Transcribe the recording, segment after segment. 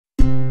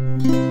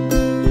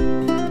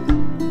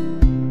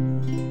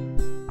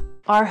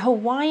our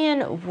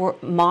Hawaiian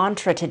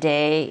mantra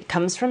today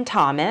comes from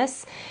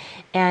Thomas,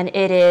 and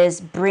it is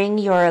bring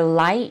your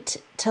light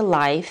to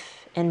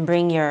life and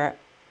bring your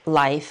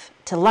life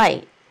to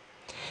light.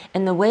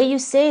 And the way you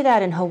say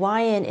that in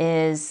Hawaiian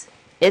is,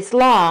 it's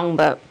long,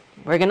 but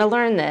we're going to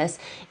learn this.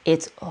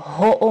 It's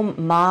ho'o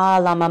ma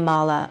lama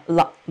lama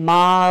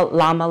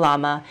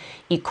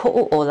I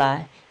ko'u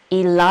ola I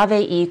lave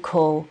I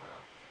ko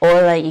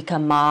ola I ka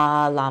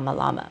ma lama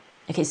lama.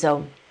 Okay,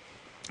 so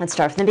let's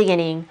start from the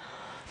beginning.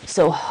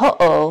 So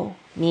ho'o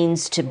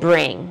means to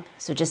bring.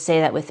 So just say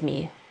that with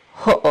me.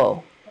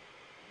 Ho'o.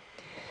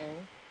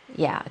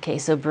 Yeah, okay,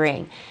 so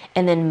bring.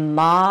 And then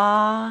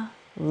ma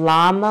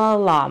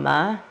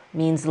lama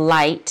means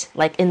light,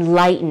 like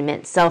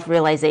enlightenment,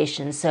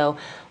 self-realization. So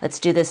let's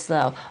do this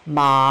slow.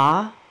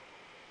 Ma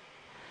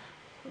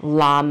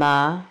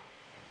lama.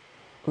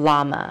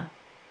 Ma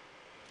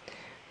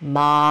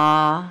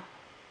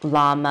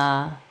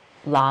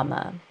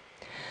lama.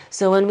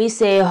 So when we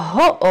say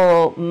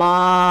ho'o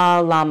ma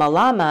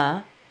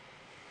lama,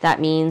 that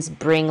means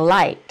bring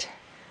light.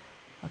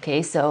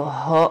 Okay, so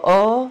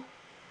ho'o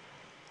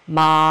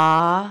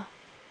ma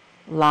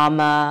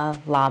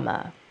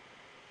lama.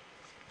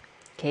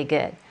 Okay,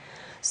 good.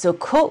 So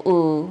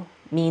ko'u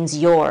means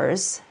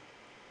yours.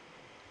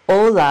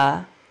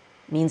 Ola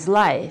means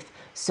life.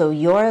 So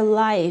your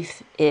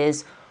life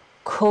is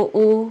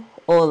ko'u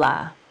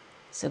ola.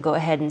 So go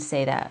ahead and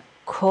say that.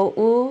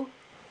 Ko'u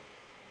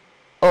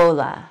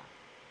ola.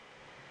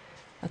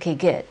 Okay,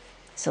 good.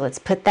 So let's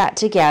put that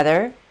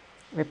together.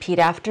 Repeat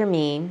after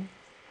me.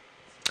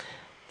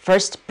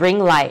 First, bring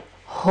light.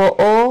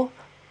 Ho'o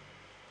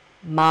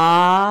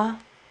ma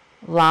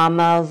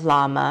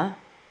lama.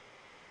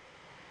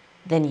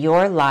 Then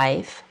your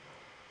life,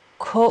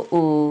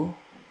 ko'u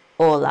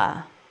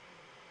ola.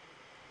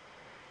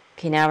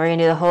 Okay, now we're going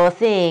to do the whole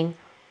thing.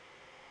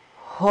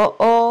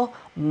 Ho'o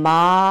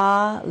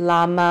ma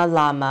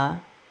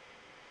lama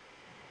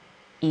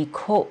I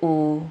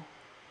ko'u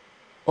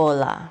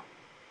ola.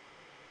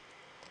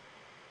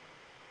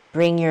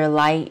 Bring your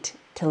light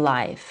to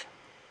life.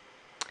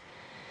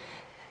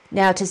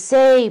 Now to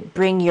say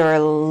bring your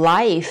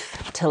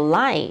life to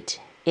light,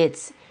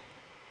 it's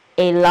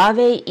e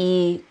lave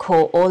I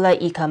ko ola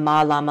I ka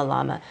ma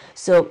lama.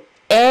 So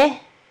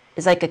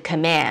is like a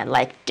command,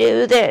 like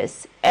do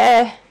this.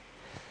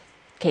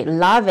 Okay,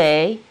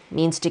 lave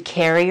means to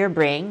carry or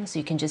bring, so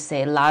you can just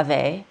say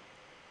lave.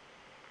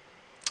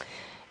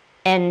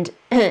 And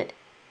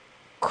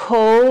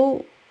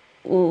ko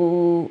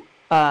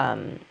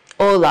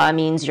ola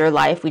means your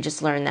life. We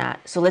just learned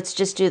that. So let's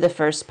just do the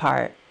first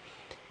part.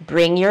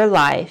 Bring your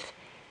life.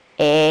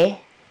 E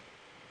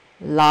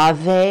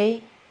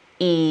lave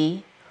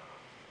I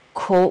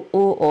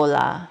ko'u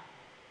ola.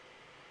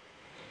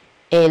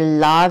 E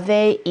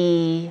lave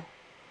I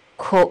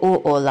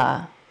ko'u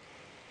ola.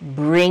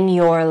 Bring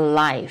your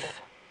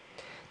life.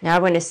 Now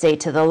we're going to say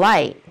to the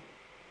light.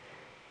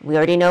 We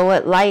already know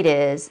what light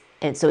is,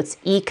 and so it's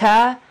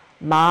ika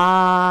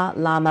ma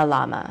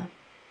lama.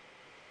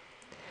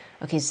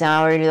 Okay, so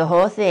now we're going to do the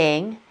whole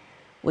thing,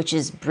 which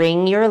is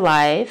bring your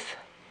life.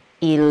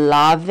 I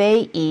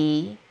lave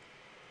I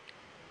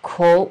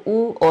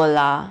ko'u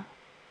ola.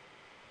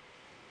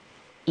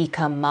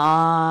 Ika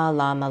ma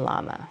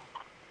lama.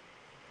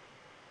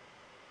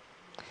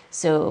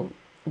 So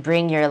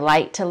bring your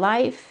light to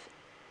life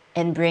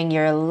and bring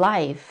your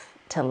life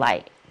to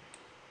light.